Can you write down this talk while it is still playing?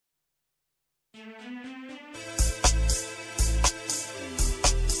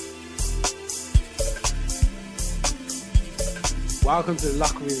Welcome to the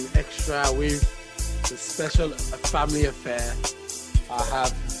Locker Room Extra with the special family affair. I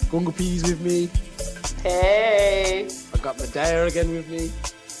have Gunga Peas with me. Hey. I got Medea again with me.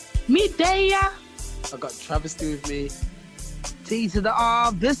 Medea. I got Travesty with me. T to the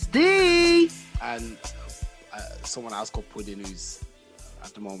R, this D. And someone else called Pudding who's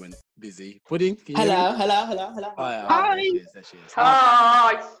at the moment busy. Pudding, can you Hello. hear me? Oh, yeah. Hi. There she is.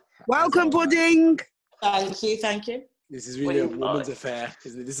 Hi. Welcome, Pudding. Thank you. This is really a woman's affair,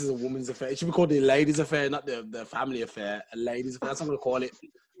 isn't it? This is a woman's affair. It should be called the ladies' affair, not the family affair. A ladies' affair. That's what I'm going to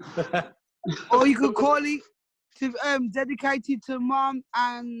call it. Or you could call it dedicated to Mom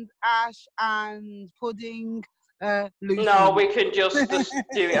and Ash and Pudding. Lucy. No, we can just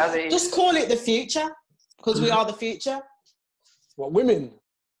do it as it is. Just call it the future, because we are the future. What, women?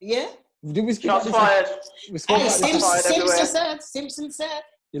 Yeah. Did we speak Shots about fired. this? We spoke Hey, about this. Simpson said.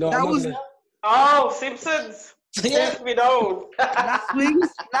 You know, That was Oh, Simpsons. Yeah. We know. last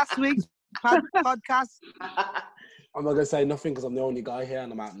week's podcast. I'm not going to say nothing because I'm the only guy here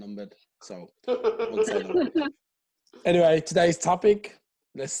and I'm outnumbered. So, I won't say nothing. Anyway, today's topic,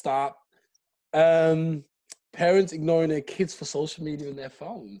 let's start. Parents ignoring their kids for social media and their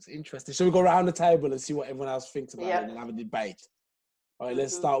phones. Interesting. Shall we go around the table and see what everyone else thinks about it and have a debate? All right,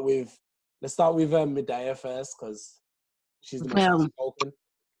 let's start with Medea first because she's the most outspoken.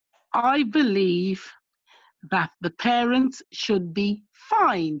 I believe that the parents should be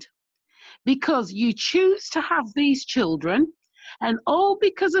fined because you choose to have these children, and all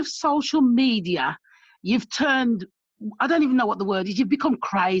because of social media, you've turned, I don't even know what the word is, you've become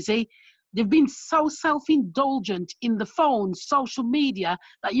crazy. They've been so self-indulgent in the phone, social media,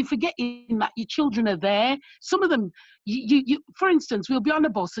 that you're forgetting that your children are there. Some of them, you for instance, we'll be on a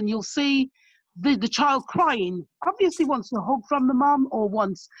bus and you'll see the child crying, obviously wants a hug from the mum or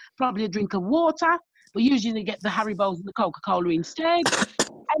wants probably a drink of water, but usually they get the Haribos and the Coca-Cola instead.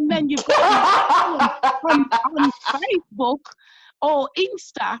 And then you've got them on Facebook or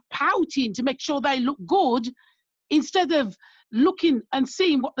Insta pouting to make sure they look good instead of looking and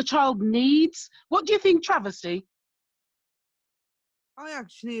seeing what the child needs. What do you think, Travesty? I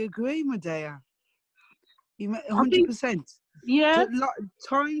actually agree, Medea. You 100%. Yeah.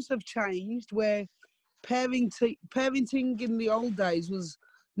 Times have changed where parenting in the old days was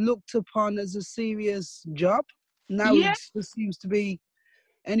looked upon as a serious job. Now it just seems to be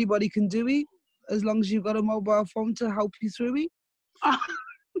anybody can do it as long as you've got a mobile phone to help you through it.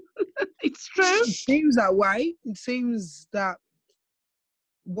 It's true. It seems that way. It seems that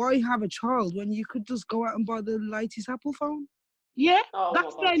why have a child when you could just go out and buy the latest Apple phone? Yeah,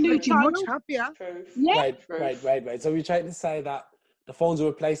 that's their new child. Much happier. Yeah. Right. So you're trying to say that the phones are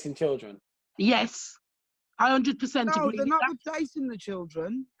replacing children? Yes, I 100% agree. No, they're not replacing the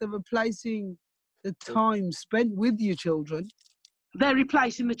children. They're replacing the time spent with your children. They're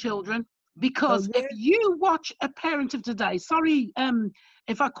replacing the children because if you watch a parent of today, sorry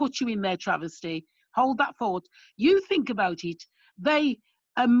if I cut you in there, Travesty, hold that thought. You think about it, they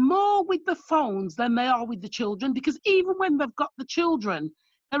are more with the phones than they are with the children, because even when they've got the children,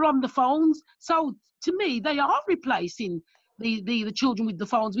 they're on the phones. So to me, they are replacing the children with the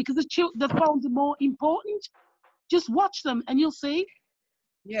phones because the phones are more important. Just watch them and you'll see.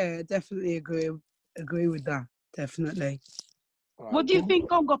 Yeah, definitely agree with that. Definitely. Right. What do you think,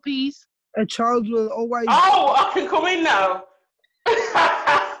 Congo Peas? A child will always... Oh, I can come in now.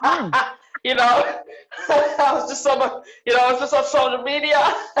 You know, I was just on social media.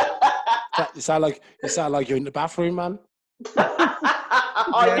 You sound like you're in the bathroom, man.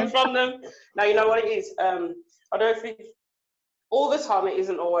 Hiding from them. Now, you know what it is? I don't think all the time it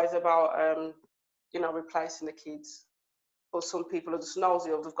isn't always about, replacing the kids. Or some people are just nosy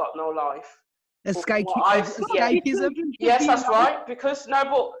or they've got no life. Escapism. Yes, that's right. Because,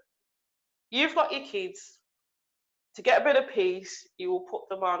 but you've got your kids. To get a bit of peace, you will put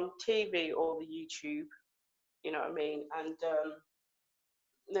them on TV or the YouTube, you know what I mean? And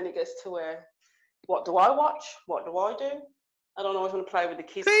then it gets to where, what do I watch? What do I do? I don't always want to play with the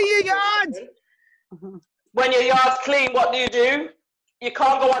kids. Clean your yard! When your yard's clean, what do? You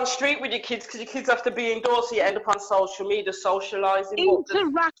can't go on the street with your kids because your kids have to be indoors, so you end up on social media, socialising.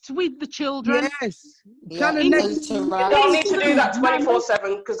 Interact with the children. Yes. You don't need to do that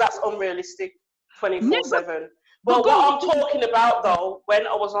 24/7 because that's unrealistic, 24/7. But what I'm talking about, though, when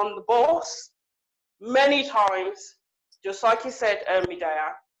I was on the bus, many times, just like you said,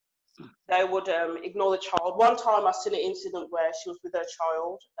 Medea, they would ignore the child. One time I seen an incident where she was with her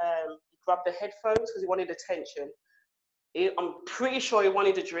child. He grabbed the headphones because he wanted attention. I'm pretty sure he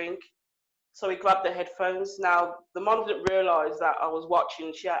wanted a drink. So he grabbed the headphones. Now, the mom didn't realise that I was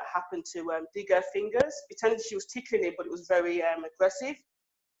watching. She happened to dig her fingers, pretended she was tickling it, but it was very aggressive,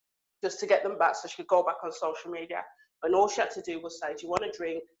 just to get them back so she could go back on social media. And all she had to do was say, do you want a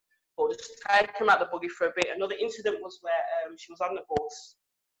drink? Or just take him out the buggy for a bit. Another incident was where she was on the bus,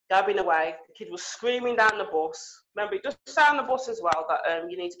 gabbing away. The kid was screaming down the bus. Remember, it does say on the bus as well that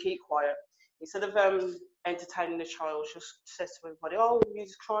you need to keep quiet. Instead of entertaining the child, she just says to everybody, oh, you're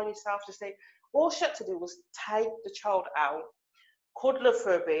just crying yourself. Just say, all she had to do was take the child out, cuddle her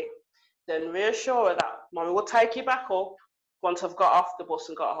for a bit, then reassure her that mommy will take you back up once I've got off the bus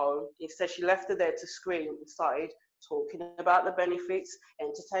and got home. Instead, she left her there to scream and started talking about the benefits,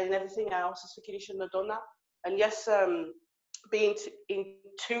 entertaining everything else. As a kid, you shouldn't have done that. And yes, being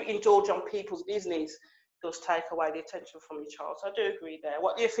too indulged on people's business does take away the attention from your child. So I do agree there.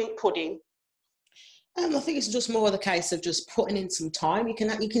 What do you think, Pudding? I think it's just more the case of just putting in some time. You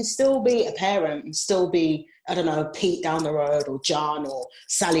can still be a parent and still be, I don't know, Pete down the road or John or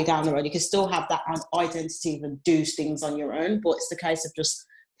Sally down the road. You can still have that identity and do things on your own, but it's the case of just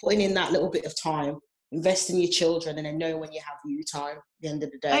putting in that little bit of time, invest in your children, and then know when you have you time at the end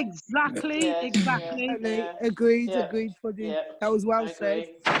of the day. Exactly. Yeah. Agreed, Pudding. Yeah. That was well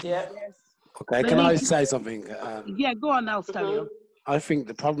said. Yeah. Yes. Okay, can I say something? Yeah, go on, Stelio. I think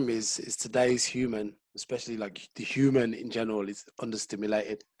the problem is today's human, especially like the human in general, is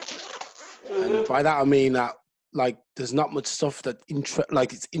understimulated. And by that I mean that like there's not much stuff that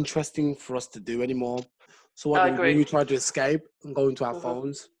it's interesting for us to do anymore. So what we try to escape and go into our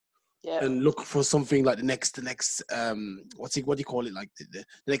phones and look for something like the next what do you call it, like the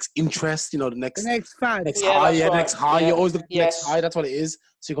next interest, the next fad, next high. You always look next high. That's what it is.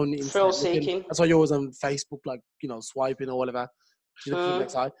 So you're going to thrill seeking. That's why you're always on Facebook, like swiping or whatever. You look for the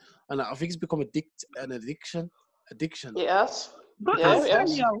next high, and I think it's become an addiction. Yes. But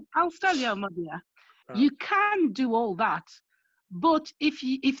I'll tell you, my dear, you can do all that, but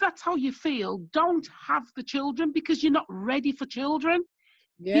if that's how you feel, don't have the children because you're not ready for children.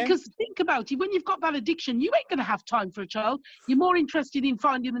 Yeah. Because think about it, when you've got that addiction, you ain't going to have time for a child. You're more interested in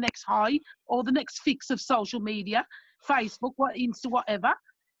finding the next high or the next fix of social media, Facebook, Insta, whatever.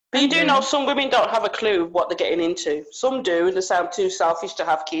 But you do know some women don't have a clue what they're getting into. Some do, and they sound too selfish to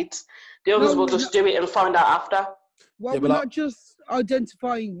have kids. The others will just do it and find out after. Well, we're not just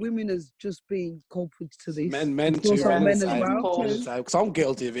identifying women as just being culprits to this. Men too. Men as well. Because I'm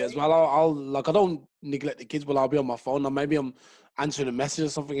guilty of it as well. I don't neglect the kids, but I'll be on my phone, or maybe I'm answering a message or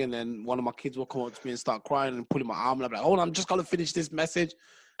something, and then one of my kids will come up to me and start crying and pulling my arm, and I'm like, "Oh, I'm just gonna finish this message."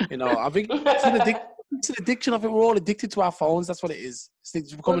 I think it's an addiction. I think we're all addicted to our phones. That's what it is.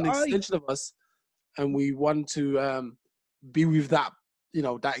 It's become an extension of us, and we want to be with that,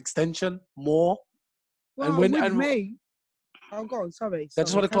 that extension more. Well, me, oh, go on. Sorry. I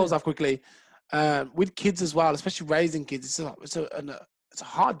just want to close off quickly. With kids as well, especially raising kids, it's a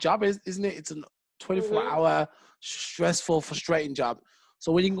hard job, isn't it? It's a 24-hour, stressful, frustrating job.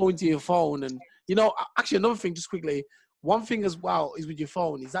 So when you can go into your phone and, actually another thing, just quickly, one thing as well is with your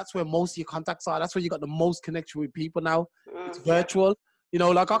phone is that's where most of your contacts are. That's where you got the most connection with people now. It's virtual.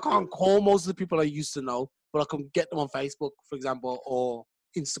 Like I can't call most of the people I used to know, but I can get them on Facebook, for example, or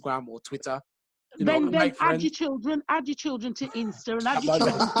Instagram or Twitter. Then add your children to Insta and add your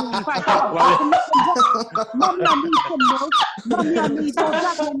children to Facebook. Mum, I need some love. Mommy, I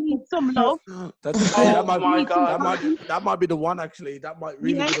need some love. That might be the one, actually. That might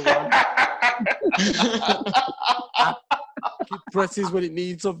really be the one. It presses when it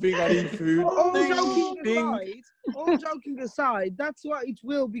needs something. I need food. All joking aside, that's what it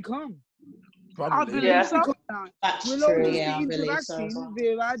will become. Probably. That's we'll all just be interacting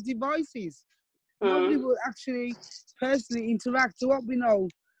via our devices. Nobody will actually personally interact. So what we know,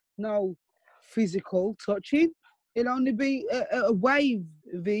 no physical touching. It'll only be a wave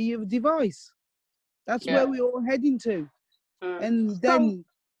via device. That's where we're all heading to. And then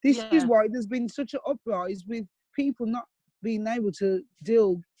this is why there's been such an uprise with people not being able to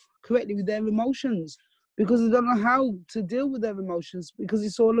deal correctly with their emotions because they don't know how to deal with their emotions because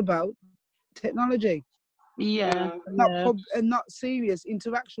it's all about technology. Yeah. And not serious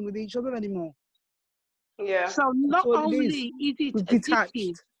interaction with each other anymore. Yeah. So not only is it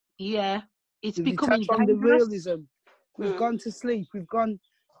addictive, it's becoming from the realism. We've gone to sleep. We've gone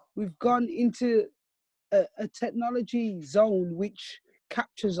into a technology zone which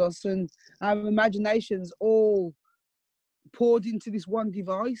captures us, and our imaginations all poured into this one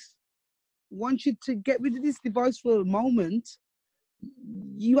device. Once you to get rid of this device for a moment,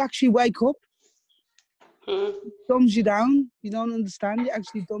 you actually wake up. It dumbs you down. You don't understand. It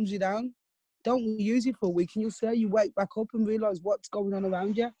actually dumbs you down. don't use it for a week, and you'll say you wake back up and realise what's going on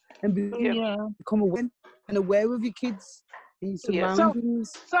around you, and become aware of your kids and your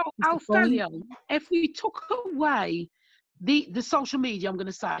surroundings. So Alfalio, if we took away the social media, I'm going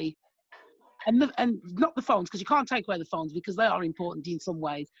to say, and not the phones, because you can't take away the phones because they are important in some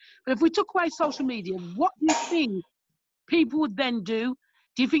ways. But if we took away social media, what do you think people would then do?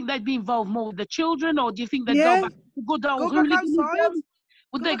 Do you think they'd be involved more with the children, or do you think they'd go back to good old hooliganism?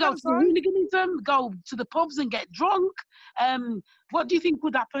 Would they go to the hooliganism, go to the pubs and get drunk? What do you think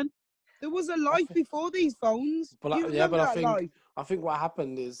would happen? There was a life before these phones. But I think what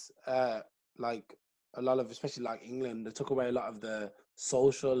happened is like a lot of, especially like England, they took away a lot of the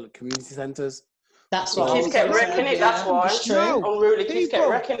social community centres. That's why kids kept wrecking it. That's why unruly kids kept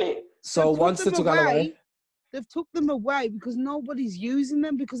wrecking it. So once they took away, they've took them away because nobody's using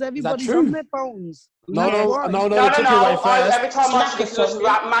them because everybody's on their phones. No. They took it away first. Every time my kids was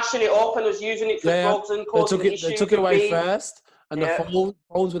mashing it up and was using it for drugs and causing issues. They took it away first, and the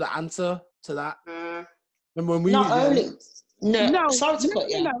phones were the answer to that. And when we sorry to cut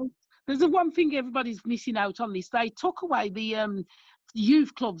you. There's the one thing everybody's missing out on this. They took away the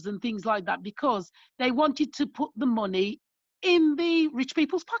youth clubs and things like that because they wanted to put the money in the rich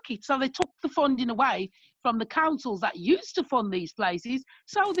people's pockets. So they took the funding away from the councils that used to fund these places.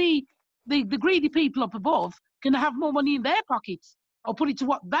 So the greedy people up above can have more money in their pockets or put it to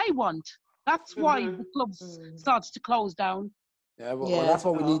what they want. That's why the clubs started to close down. Yeah, well, that's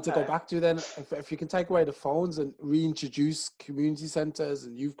what we need to go back to then. If you can take away the phones and reintroduce community centres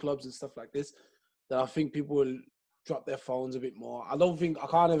and youth clubs and stuff like this, then I think people will drop their phones a bit more. I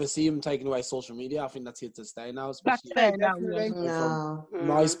can't ever see them taking away social media. I think that's here to stay now. That's fair now.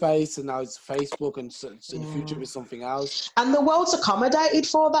 MySpace, and now it's Facebook, and in the future it's something else. And the world's accommodated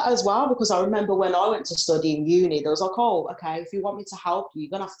for that as well, because I remember when I went to study in uni, there was like, oh, okay, if you want me to help you, you're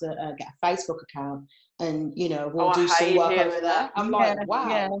going to have to get a Facebook account. And, we'll do some work over there. I'm like,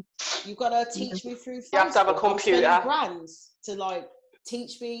 wow, you've got to teach me through Facebook. You have to have a computer. Brands to,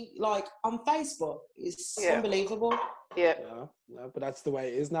 teach me, on Facebook. It's unbelievable. Yeah, but that's the way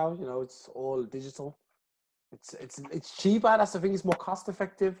it is now. It's all digital. It's cheaper. That's the thing. It's more cost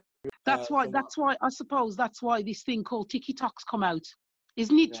effective. That's why I suppose that's why this thing called TikTok's come out.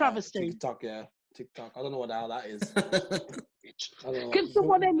 Isn't it, travesty? TikTok. I don't know what the hell that is. Can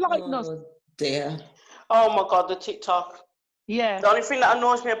someone enlighten us? Dear. Oh my God, the TikTok. Yeah. The only thing that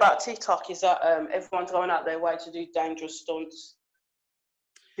annoys me about TikTok is that everyone's going out their way to do dangerous stunts.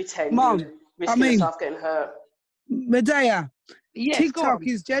 Risking yourself getting hurt. Medea, yes, TikTok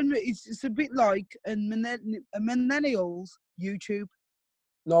is generally it's a bit like a millennials YouTube.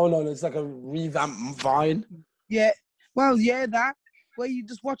 No, it's like a revamped Vine. Yeah, that where you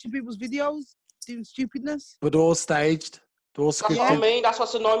just watching people's videos doing stupidness. But they're all staged. They're all scripted. That's what I mean. That's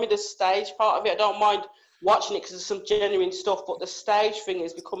what's annoying me. The stage part of it, I don't mind watching it because there's some genuine stuff, but the stage thing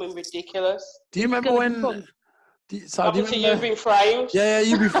is becoming ridiculous. Do you remember when? You've been framed. Yeah,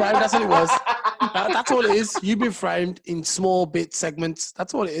 you've been framed. That's what it was. That's all it is. You've been framed in small bit segments.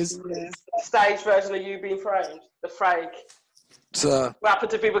 That's all it is. Yeah. Stage version of you being framed. The frake. So, what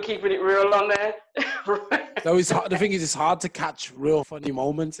happened to people keeping it real on there? No, it's hard. The thing is, it's hard to catch real funny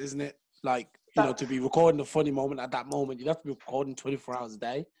moments, isn't it? To be recording a funny moment at that moment, you'd have to be recording 24 hours a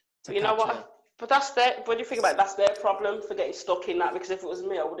day. You know what? But that's when you think about it, that's their problem for getting stuck in that, because if it was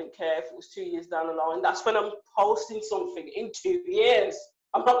me, I wouldn't care if it was 2 years down the line. That's when I'm posting something in 2 years.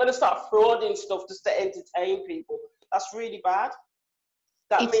 I'm not going to start frauding stuff just to entertain people. That's really bad.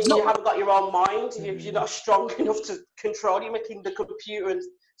 That means you haven't got your own mind. If you're not strong enough to control, you're making the computer and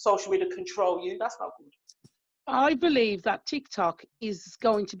social media control you. That's not good. I believe that TikTok is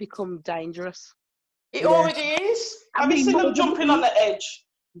going to become dangerous. It already is. Have you seen them jumping on the edge?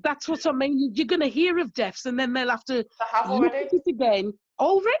 That's what I mean. You're going to hear of deaths, and then they'll have to look at it again.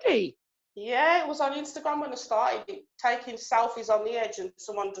 Already? Yeah, it was on Instagram when it started, taking selfies on the edge, and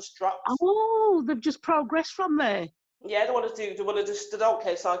someone just dropped. Oh, they've just progressed from there. Yeah, they don't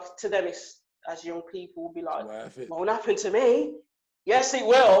care. So to them, it's, as young people will be like, "It won't happen to me." Yes, it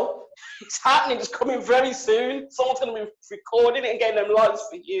will. It's happening. It's coming very soon. Someone's going to be recording it and getting them likes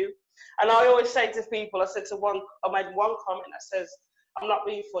for you. And I always say to people, I made one comment that says, I'm not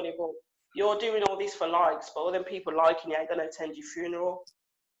being funny, but you're doing all this for likes, but then people liking you ain't going to attend your funeral.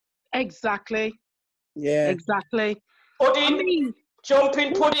 Exactly. Yeah. Exactly. Pudding,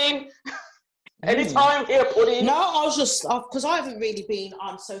 jumping pudding. Anytime here, pudding. No, I was just, because I haven't really been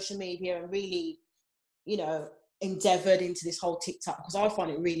on social media and really, endeavoured into this whole TikTok, because I find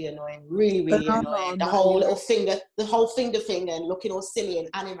it really annoying, really annoying. The whole finger thing and looking all silly and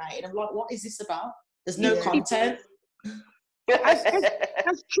animated. I'm like, what is this about? There's no content.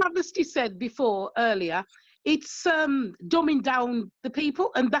 as Travesty said before earlier, it's dumbing down the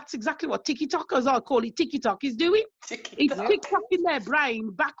people, and that's exactly what TikTok, as I call it, TikTok is doing. It's TikToking their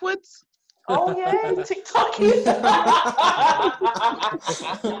brain backwards. Oh yeah, TikToking.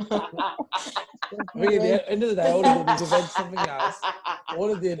 I mean, at the end of the day, all it did is invent something else. All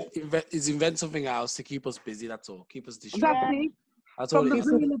it did is invent something else to keep us busy. That's all. Keep us distracted. That's all From it the is.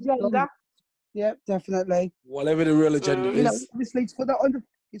 real agenda. Yeah, definitely. Whatever the real agenda You know, is. obviously it's for the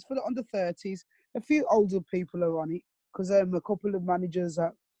under 30s. A few older people are on it because a couple of managers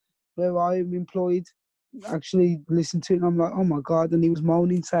at where I am employed actually listened to it, and I'm like, oh my God! And he was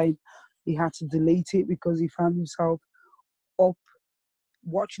moaning, saying he had to delete it because he found himself up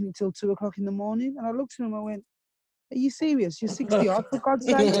watching it till 2 o'clock in the morning. And I looked at him and I went, are you serious? You're 60 odd, for God's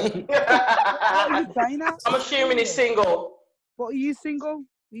sake. What are you saying at? I'm assuming he's single. But are you single?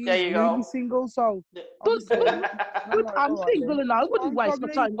 There you go. Single, so But I'm single and I wouldn't waste my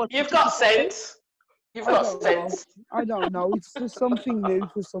time watching. You've got sense. You've got sense. I don't know. It's just something new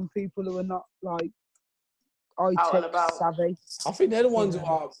for some people who are not like high-tech savvy. I think they're the ones who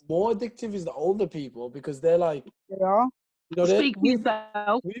are more addictive is the older people because they're like... They are. You know, Speak for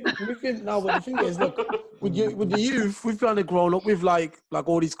yourself. We've been, no, but the thing is, look, with the youth, we've kind of grown up with like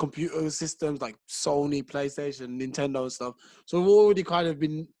all these computer systems like Sony, PlayStation, Nintendo and stuff. So we've already kind of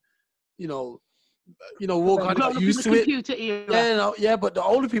been, we're all kind of got used to it. Yeah, but the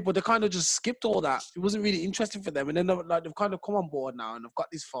older people, they kind of just skipped all that. It wasn't really interesting for them. And then they've kind of come on board now and they've got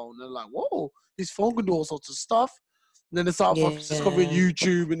this phone. And they're like, whoa, this phone can do all sorts of stuff. And then they start discovering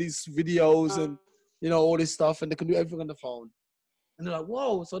YouTube and these videos and, all this stuff. And they can do everything on the phone. And they're like,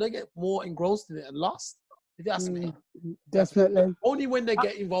 whoa. So they get more engrossed in it and lost. If you ask me. Definitely. Only when they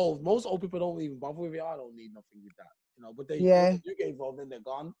get involved. Most old people don't even bother with it. I don't need nothing with that. But they do get involved and they're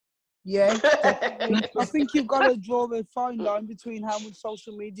gone. Yeah, I think you've got to draw a fine line between how much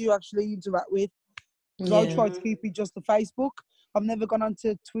social media you actually interact with. I try to keep it just to Facebook. I've never gone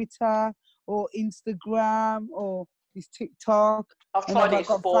onto Twitter or Instagram or this TikTok. I've tried it,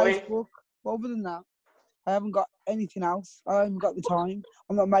 it's boring. Facebook. But other than that, I haven't got anything else. I haven't got the time.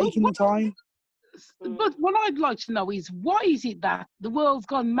 I'm not making the time. But what I'd like to know is, why is it that the world's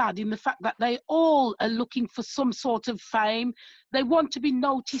gone mad in the fact that they all are looking for some sort of fame? They want to be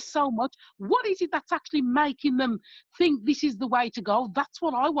noticed so much. What is it that's actually making them think this is the way to go? That's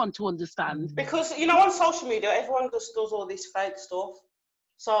what I want to understand. Because, on social media, everyone just does all this fake stuff.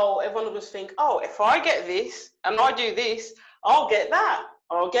 So everyone will just think, oh, if I get this and I do this, I'll get that.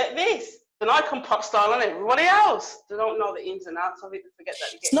 I'll get this. Then I can pop style on everybody else. They don't know the ins and outs of it. They forget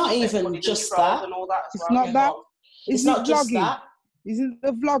that. It's not even just that. And all that it's not that. It's not just that. Isn't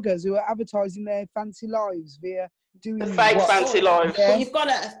the vloggers who are advertising their fancy lives via doing the fake fancy lives? Yeah. You've got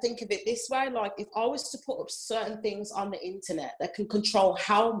to think of it this way. Like, if I was to put up certain things on the internet, that can control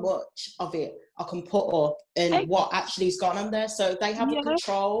how much of it I can put up and what actually has gone on there. So they have a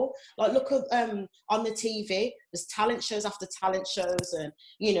control. Like, look at on the TV, there's talent shows after talent shows, and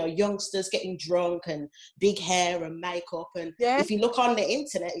youngsters getting drunk and big hair and makeup. And if you look on the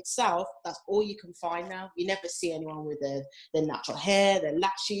internet itself, that's all you can find now. You never see anyone with their natural hair, their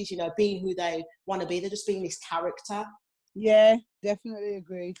lashes, being who they want to be. They're just being this character. Yeah, definitely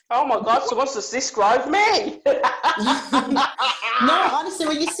agree. Oh my God, someone wants to describe me. No, honestly,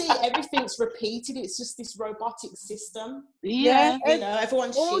 when you see everything's repeated, it's just this robotic system. Yeah.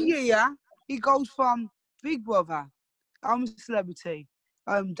 Everyone's it goes from Big Brother, I'm a Celebrity,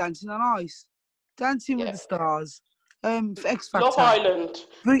 Dancing on Ice, Dancing with the Stars, X Factor, Love Island,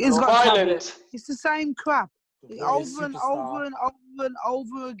 Britain's Love Got Island. Talent. It's the same crap over and over and over and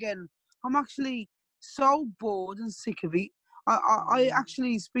over again. I'm actually so bored and sick of it. I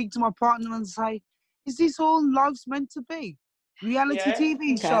actually speak to my partner and say, is this all life's meant to be? Reality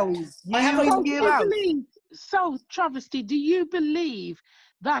TV shows. So, Travesty, do you believe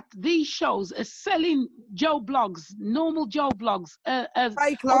that these shows are selling Joe blogs, normal Joe blogs,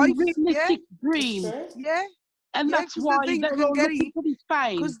 fake life, unrealistic dream? Yeah. And that's why they're all looking for this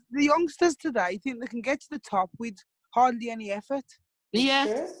fame. Because the youngsters today think they can get to the top with hardly any effort.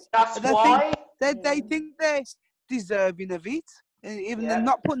 Yeah. That's why. They think they're deserving of it. Even they're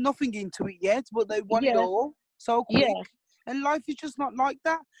not put nothing into it yet, but they want it all so quick. Yeah. And life is just not like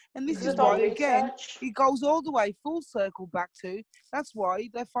that. And this is why, again, it goes all the way full circle back to, that's why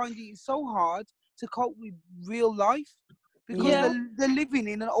they're finding it so hard to cope with real life. Because they're living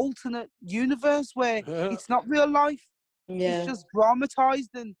in an alternate universe where it's not real life. Yeah. It's just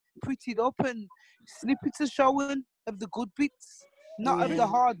dramatized and prettied up, and snippets are showing of the good bits, not of the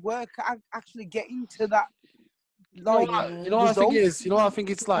hard work actually getting to that. Like, what I think is? I think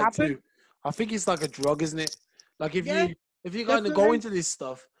it's like too. I think it's like a drug, isn't it? Like if If you kind of go into this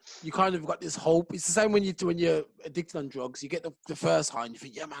stuff, you kind of got this hope. It's the same when you're addicted on drugs. You get the first high and you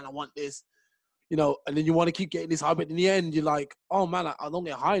think, yeah, man, I want this. You know, and then you want to keep getting this high, but in the end, you're like, oh man, I don't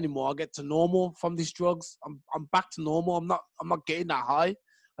get high anymore. I get to normal from these drugs. I'm back to normal. I'm not getting that high.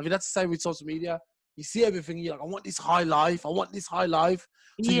 I mean, that's the same with social media. You see everything, you're like, I want this high life. I want this high life.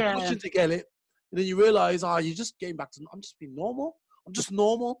 So you're pushing to get it, and then you realize, you're just getting back to. I'm just being normal. I'm just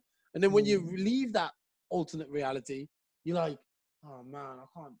normal. And then when you leave that alternate reality, you're like, oh man, I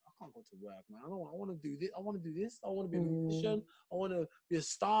can't go to work, man. I want to do this. I want to do this. I want to be a musician. I want to be a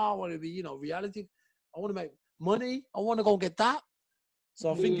star. I want to be, reality. I want to make money. I want to go and get that.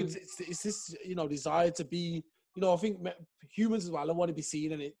 So I think it's this, desire to be, I think humans as well, I want to be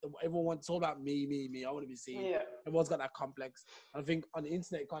seen, and everyone wants, it's all about me. I want to be seen. Yeah. Everyone's got that complex. I think on the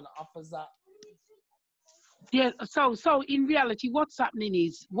internet, it kind of offers that. Yeah, so in reality, what's happening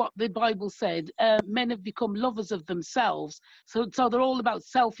is what the Bible said, men have become lovers of themselves. So they're all about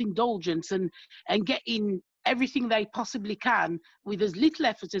self-indulgence and getting everything they possibly can with as little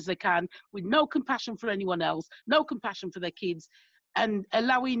effort as they can, with no compassion for anyone else, no compassion for their kids, and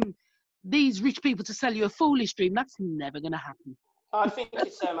allowing these rich people to sell you a foolish dream. That's never going to happen. I think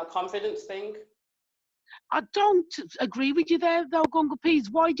it's a confidence thing. I don't agree with you there, though, Gunga Peas.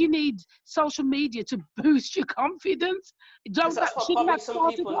 Why do you need social media to boost your confidence? Shouldn't that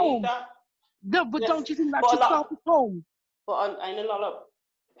start at home? No, but don't you think that should start at home? But I know a lot of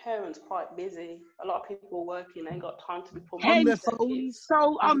parents quite busy. A lot of people working, ain't got time to be put on their phones.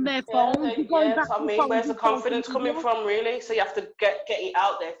 So on their phones. Where's the confidence coming from, really? So you have to get it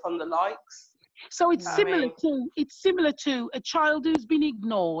out there from the likes. So it's similar to a child who's been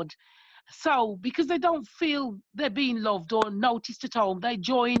ignored. So, because they don't feel they're being loved or noticed at home, they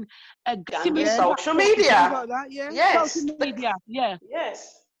join a similar social media. Like that, yeah. Yes. Social media, yeah.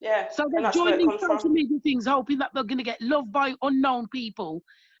 Yes, yeah. So they're joining social media things, hoping that they're going to get loved by unknown people,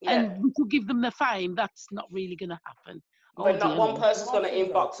 and which will give them the fame. That's not really going to happen. But not one person's going to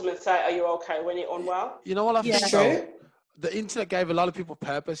inbox them and say, "Are you okay?" when you're unwell. You know what I think? True. The internet gave a lot of people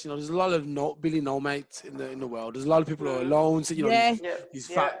purpose. There's a lot of Billy No mates in the world. There's a lot of people who are alone. So, these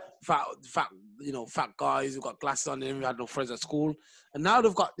fat guys who've got glasses on and had no friends at school. And now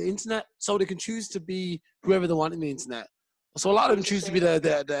they've got the internet, so they can choose to be whoever they want in the internet. So a lot of them choose to be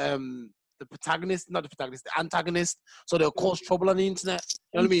the protagonist, not the protagonist, the antagonist. So they'll cause trouble on the internet.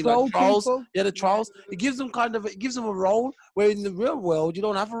 You know what I mean? Like trolls. Yeah, the trolls. It gives them a role where in the real world you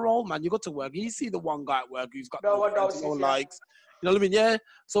don't have a role, man. You go to work, you see the one guy at work who's got no likes. You know what I mean? Yeah.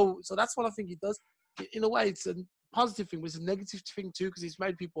 So that's what I think it does. In a way, it's a positive thing, but it's a negative thing too, because it's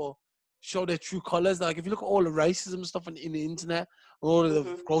made people show their true colors. Like if you look at all the racism stuff in the internet, all of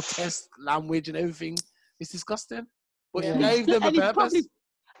the grotesque language and everything, it's disgusting. But it gave them a purpose.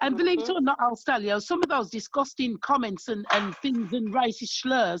 And believe it or not, Al Stalio, some of those disgusting comments and things and racist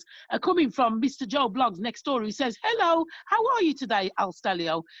slurs are coming from Mr. Joe Bloggs next door, who says, "Hello, how are you today, Al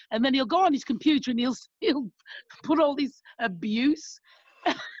Stalio?" And then he'll go on his computer and he'll put all this abuse.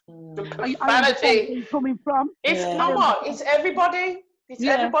 Vanity coming from. It's it's everybody. It's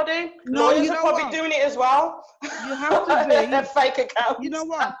everybody. No, lawyers are probably doing it as well. You have to be. They're fake accounts. You know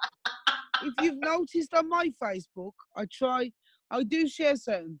what? If you've noticed on my Facebook, I do share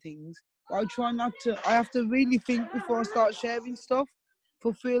certain things, but I try not to. I have to really think before I start sharing stuff,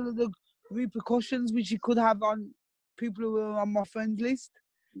 for fear of the repercussions which it could have on people who are on my friend list,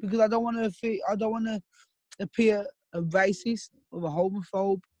 because I don't want to appear a racist or a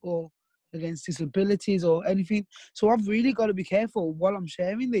homophobe or against disabilities or anything. So I've really got to be careful what I'm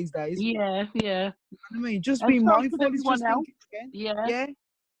sharing these days. Yeah. You know what I mean? Just be mindful. Yeah.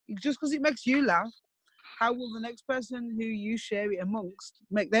 Just because it makes you laugh, how will the next person who you share it amongst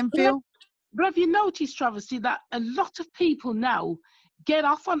make them feel? But have you noticed, Travesty, that a lot of people now get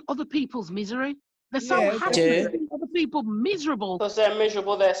off on other people's misery? They're so happy to see other people miserable. Because they're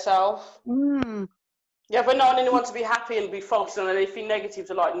miserable themselves. You ever known anyone to be happy and be focusing on anything negative?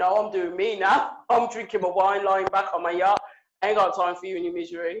 They're like, no, I'm doing me now. I'm drinking my wine, lying back on my yacht. I ain't got time for you and your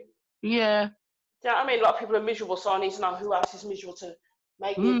misery. Yeah. You know what I mean? A lot of people are miserable, so I need to know who else is miserable to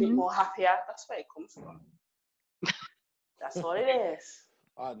make me a bit more happier. That's where it comes from. That's what it is.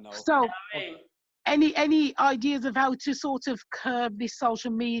 I know. So, you know I mean? any ideas of how to sort of curb this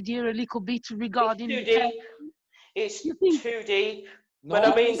social media a little bit regarding? It's too deep. It's too deep. No, but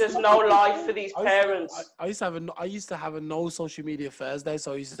I mean, there's no life for these parents. I used to have a no social media Thursday,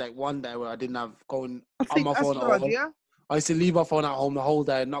 so I used to take one day where I didn't have going on my phone at all. I used to leave my phone at home the whole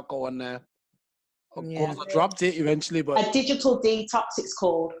day and not go on there. Of course, I dropped it eventually, but a digital detox, it's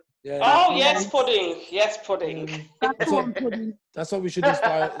called. Yeah. Oh yes, pudding. Yes, pudding. That's what we should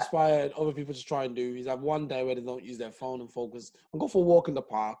inspire other people to try and do. Is have one day where they don't use their phone and focus and go for a walk in the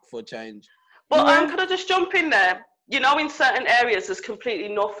park for a change. But can I just jump in there? You know, in certain areas, there's completely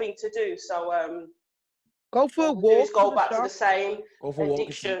nothing to do. So go for a walk. Go back to the same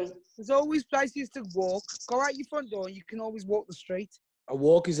addiction. There's always places to walk. Go out your front door. You can always walk the street. A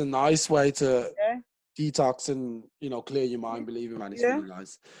walk is a nice way to detox and clear your mind. Believe me, man, it's really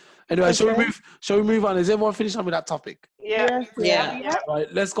nice. Anyway, shall we move on? Is everyone finished on with that topic? Yeah.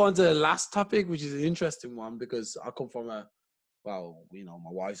 Right, let's go on to the last topic, which is an interesting one because I come from my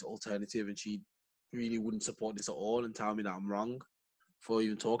wife's alternative, and she really wouldn't support this at all and tell me that I'm wrong for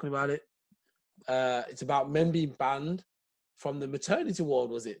even talking about it. It's about men being banned from the maternity ward,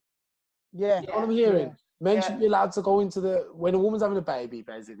 was it? Yeah. What I'm hearing. Men should be allowed to go into when a woman's having a baby,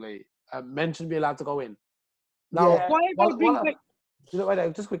 basically. Men should be allowed to go in. Now,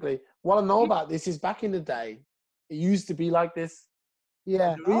 just quickly, what I know about this is back in the day, it used to be like this.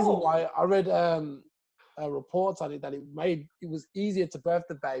 Yeah. The reason why I read reports on it that it was easier to birth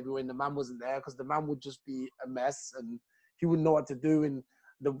the baby when the man wasn't there because the man would just be a mess and he wouldn't know what to do. And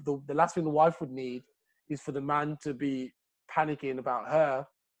the last thing the wife would need is for the man to be panicking about her,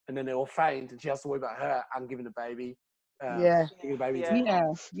 and then they'll faint and she has to worry about her and giving the baby. Giving the baby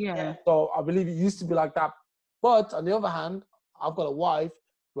Yeah. So I believe it used to be like that. But on the other hand, I've got a wife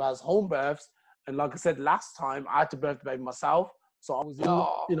who has home births, and like I said last time, I had to birth the baby myself. So I was,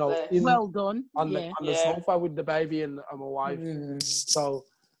 well done on the sofa with the baby and my wife. So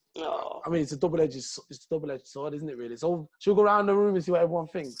I mean, it's a double-edged sword, isn't it? Really. So she'll go around the room and see what everyone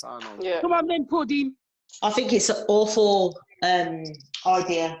thinks. I don't know. Yeah. Come on, then, pudding. I think it's an awful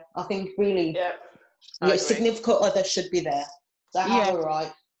idea. I think really, your significant other should be there. They have a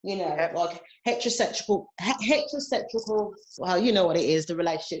right. Like heterosexual. Well, you know what it is. The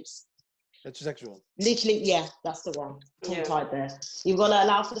relationships. Heterosexual. Literally, that's the one. Tied there. You've got to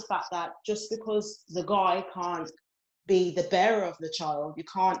allow for the fact that just because the guy can't be the bearer of the child, you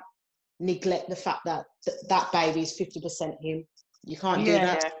can't neglect the fact that that baby is 50% him. You can't do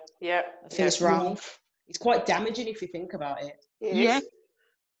that. Yeah. I think it's wrong. It's quite damaging if you think about it.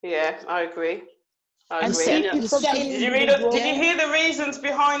 Yeah, I agree. And did you hear the reasons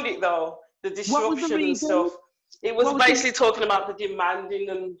behind it though? The disruption and stuff. It was basically talking about the demanding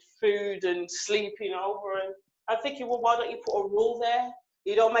and food and sleeping over, and I'm thinking, well, why don't you put a rule there?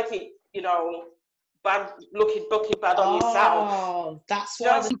 You don't make it, bad looking bad on yourself. Oh, that's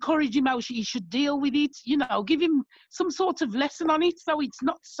why. Encourage him how he should deal with it. Give him some sort of lesson on it, so it's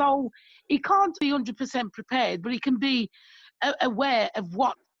not so. He can't be 100% prepared, but he can be aware of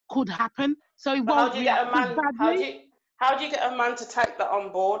what could happen. So he won't react badly. How do you get a man to take that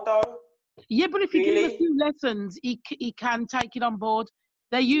on board, though? Yeah, but if you give him a few lessons, he can take it on board.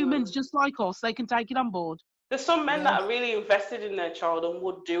 They're humans just like us. They can take it on board. There's some men that are really invested in their child and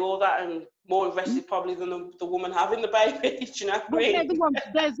would do all that, and more invested probably than the woman having the baby. Do you know what I mean?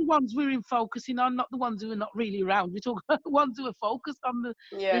 There's the ones we're focusing on, not the ones who are not really around. We talk about the ones who are focused on the.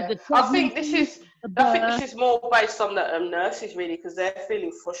 I think this is more based on the nurses really, because they're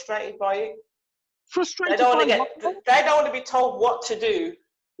feeling frustrated by it. Frustrated. They don't want to be told what to do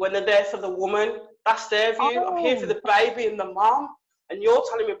when they're there for the woman. That's their view. I'm here for the baby and the mom, and you're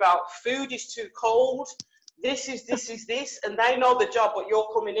telling me about food is too cold. This is this, and they know the job, but you're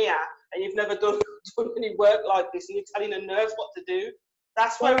coming here and you've never done any work like this, and you're telling a nurse what to do.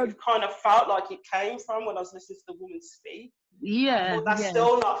 That's where it kind of felt like it came from when I was listening to the woman speak. Yeah. But that's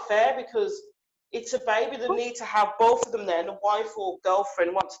still not fair, because it's a baby. They need to have both of them there, and the wife or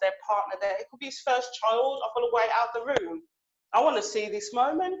girlfriend wants their partner there. It could be his first child. I've got to wait out the room. I want to see this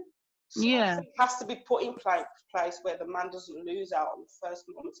moment. So it has to be put in place where the man doesn't lose out on the first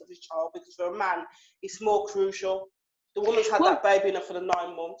moments of his child, because for a man, it's more crucial. The woman's had that baby enough for the 9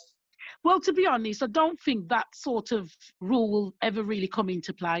 months. Well, to be honest, I don't think that sort of rule will ever really come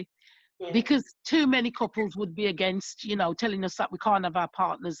into play, because too many couples would be against, telling us that we can't have our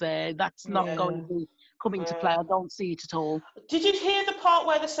partners there. That's not going to come into play. I don't see it at all. Did you hear the part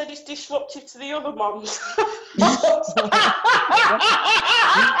where they said it's disruptive to the other mums?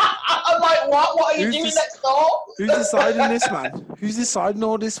 I'm like, what? What are you doing next door? Who's deciding this, man? Who's deciding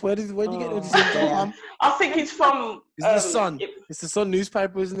all this? Where do you get all this info from? I think it's from... It's the Sun. It's the Sun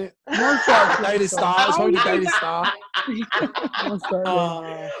newspaper, isn't it? Daily Star. It's probably the Daily Star.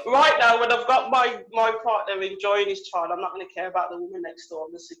 Right now, when I've got my partner enjoying his child, I'm not going to care about the woman next door.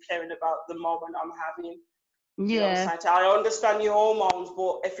 I'm just caring about the moment I'm having. Yeah. I understand your hormones,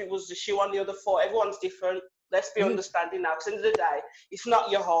 but if it was the shoe on the other foot, everyone's different. Let's be understanding now, because at the end of the day, it's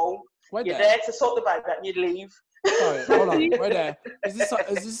not your home. You're there to sort the baby out and you leave. Sorry, hold on, wait there. Is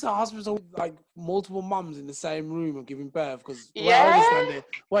this a hospital with like multiple mums in the same room of giving birth? Because I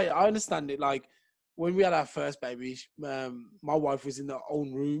understand it. Like when we had our first baby, my wife was in her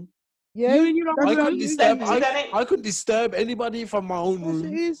own room. Yeah, I couldn't disturb anybody from my own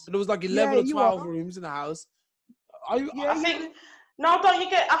room. There was like 11 or 12 rooms in the house. I think. No, don't you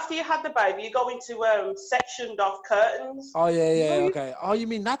get, after you had the baby, you go into sectioned off curtains. Oh, yeah, okay. Oh, you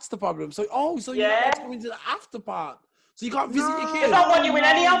mean that's the problem? So you have to go into the after part. So you can't visit your kids? They don't want you in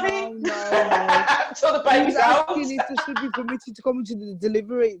any of it. No. So the baby's out. If they should be permitted to come into the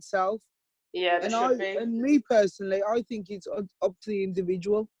delivery itself. Yeah, they should be. And me personally, I think it's up to the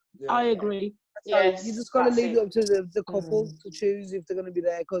individual. Yeah. I agree. Yes, you just got to leave it up to the couple to choose if they're going to be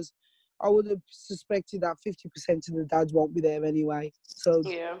there, because I would have suspected that 50% of the dads won't be there anyway. So,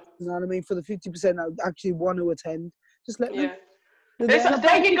 you know what I mean? For the 50% that actually want to attend, just let them.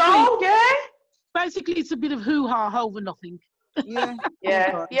 There you go, Basically, it's a bit of hoo-ha over nothing. Yeah.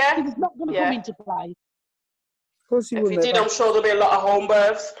 It's not going to come into play. Of course you would. If you did, I'm sure there'll be a lot of home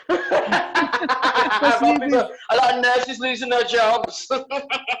births. A lot of nurses losing their jobs.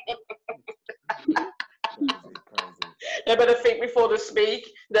 They better think before they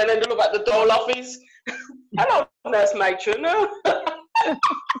speak. Then they look at the dole office. Hello, nurse matron.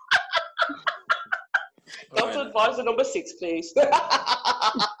 Doctor advisor number 6, please. Does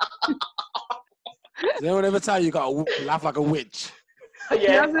anyone ever tell you got to laugh like a witch?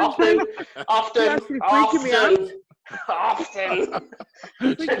 Yeah, often. I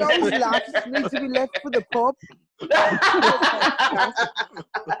think those laughs need to be left for the pub.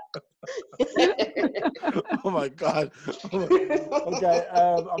 Oh my God. Okay,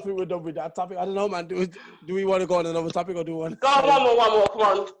 I think we're done with that topic. I don't know, man. Do we want to go on another topic or do we want to... Go on, one more, come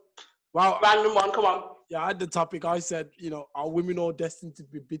on. Wow. Random one, come on. Yeah, I had the topic. I said, are women all destined to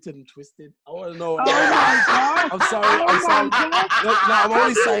be bitter and twisted? I want to know. Oh my God. I'm sorry. No, I'm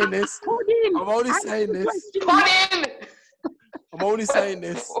only saying this. I'm only saying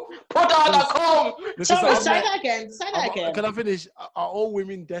this. Put on a comb. Sorry, say that again. Can I finish? Are all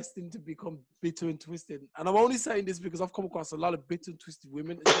women destined to become bitter and twisted? And I'm only saying this because I've come across a lot of bitter and twisted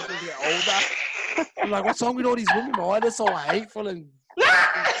women, especially as they get older. I'm like, what's wrong with all these women? Why are they so hateful and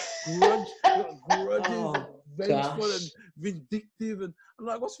grudges, vengeful and vindictive? And I'm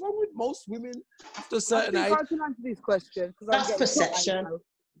like, what's wrong with most women after a certain age? I can answer this question. That's perception.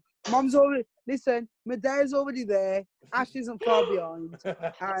 Mom's already, listen, my dad's already there. Ash isn't far behind.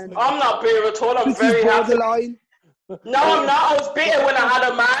 And I'm not bitter at all. I'm very happy. No, I'm not. I was bitter when I had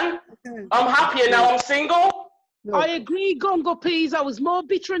a man. I'm happier now. I'm single. No. I agree, Gongo Peas. I was more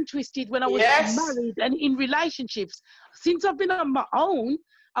bitter and twisted when I was married and in relationships. Since I've been on my own,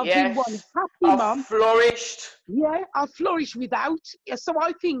 I've been one happy mum. I've flourished. Yeah, I've flourished without. So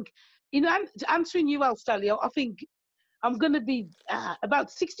I think, in answering you, Alstalio, I think I'm going to be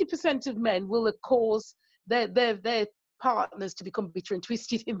about 60% of men will cause their partners to become bitter and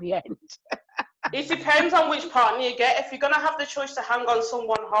twisted in the end. It depends on which partner you get. If you're going to have the choice to hang on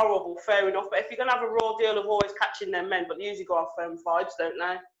someone horrible, fair enough. But if you're going to have a raw deal of always catching them men, but they usually go off vibes, don't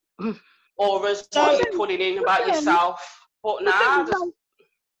they? Or as what you're putting in about yourself. But now...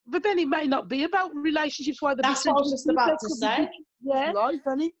 But then it may not be about relationships. That's what I was just about to say. Yeah. Life,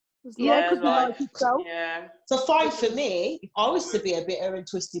 honey. So fine for me, I used to be a bitter and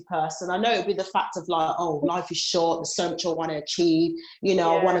twisted person. I know it'd be the fact of like, life is short, there's so much I want to achieve,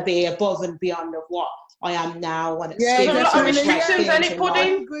 I want to be above and beyond of what I am now. When it's there's a lot of restrictions, any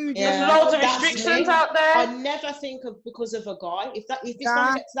pudding. There's loads of restrictions out there. I never think of because of a guy. If it's going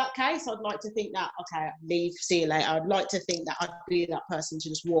to get to that case, I'd like to think that leave, see you later. I'd like to think that I'd be that person to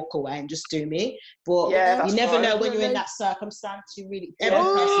just walk away and just do me. But you never know when you're in that circumstance. You really every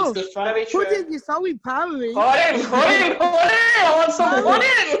person's different. Very true. Pudding is so empowering. Pudding! I want some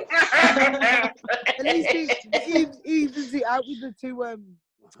pudding. At least he evens it out with the two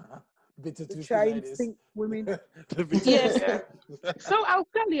bitter the chain stink women. Yes. So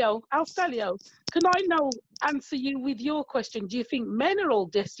Alstalio, can I now answer you with your question? Do you think men are all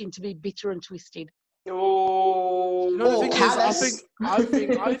destined to be bitter and twisted? Oh, no, the thing is,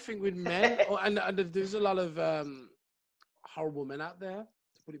 I think with men, and there's a lot of horrible men out there,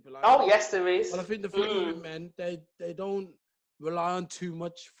 to put it politely. Oh yes, there is. But I think the thing with men, they don't rely on too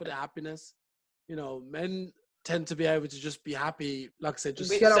much for their happiness. Men tend to be able to just be happy, like I said,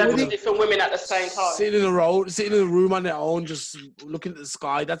 just with several different women at the same time. Sitting in a room on their own, just looking at the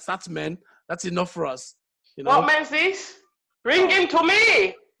sky. That's men. That's enough for us. What man's this? Bring him to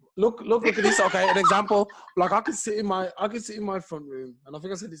me. Look at this. Okay, an example. Like I can sit in my front room, and I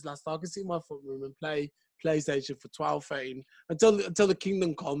think I said this last time. I can sit in my front room and play PlayStation for 12, 13 until the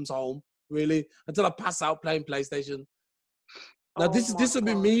kingdom comes home. really, until I pass out playing PlayStation. Now this would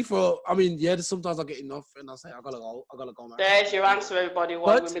be me for. I mean, yeah. Sometimes I get enough, and I say I gotta go, man. There's your answer, everybody.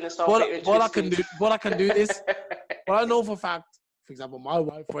 Why women are so what I can do this. But I know for a fact, for example, my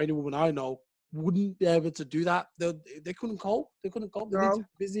wife or any woman I know wouldn't be able to do that. They couldn't cope. They need to be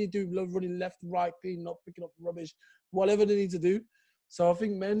busy doing running left, right, cleaning up, picking up rubbish, whatever they need to do. So I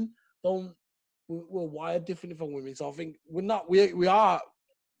think men we're wired differently from women. So I think we are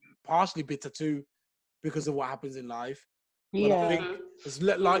partially bitter too because of what happens in life. But I think it's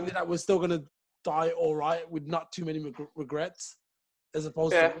likely that we're still going to die all right with not too many regrets, as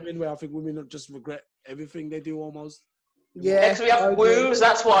opposed to women, where I think women just regret everything they do almost. Yeah, because we have wombs,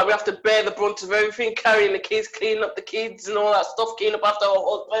 that's why we have to bear the brunt of everything, carrying the kids, cleaning up the kids and all that stuff, cleaning up after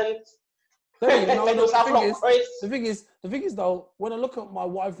our husbands. The thing is though, when I look at my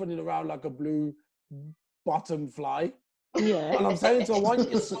wife running around like a blue bottom fly, and I'm saying to her, why don't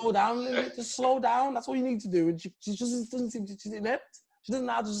you slow down a little bit? Just slow down. That's all you need to do. And she just doesn't seem to. She's inept. She doesn't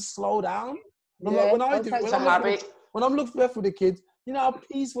know how to just slow down. And I'm like, when I'm looking left with the kids, you know how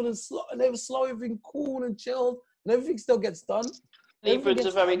peaceful and slow, and they were slow, everything cool and chilled, and everything still gets done. Librans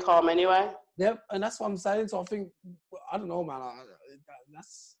are very calm anyway. Yep, and that's what I'm saying. So I think, I don't know, man.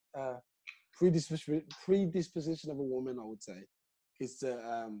 That's predisposition of a woman, I would say, is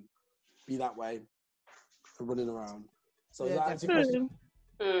to be that way, for running around. So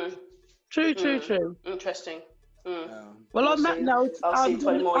True. Interesting. Well, on that note, I'm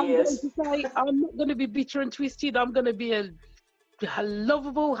going to say I'm not going to be bitter and twisted. I'm going to be a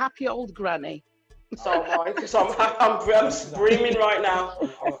lovable, happy old granny. So am I, because I'm screaming right now.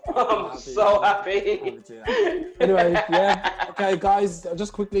 I'm so happy. Anyway, yeah. Okay, guys,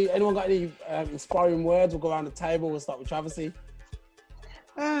 just quickly, anyone got any inspiring words? We'll go around the table. We'll start with Travesty.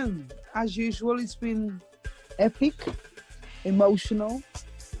 As usual, it's been epic, emotional,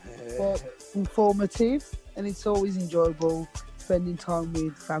 but informative, and it's always enjoyable spending time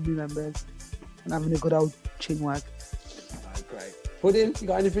with family members and having a good old chinwag. Great. Pudding, you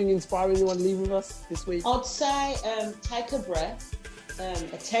got anything inspiring you want to leave with us this week? I'd say take a breath,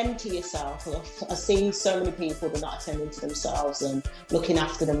 attend to yourself. I've seen so many people that are not attending to themselves and looking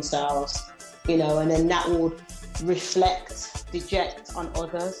after themselves, you know, and then that would deject on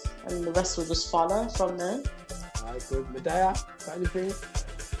others, and the rest will just follow from there. Alright, good. Medea, got anything?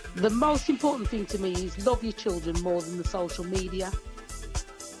 The most important thing to me is love your children more than the social media.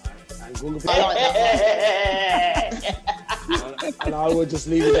 And I would just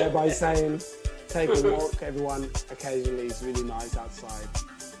leave it there by saying, take a walk, everyone, occasionally. It's really nice outside.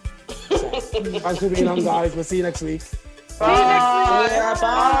 So, thanks for being on, guys. We'll see you next week. Bye.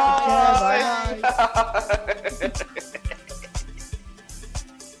 Bye. Bye.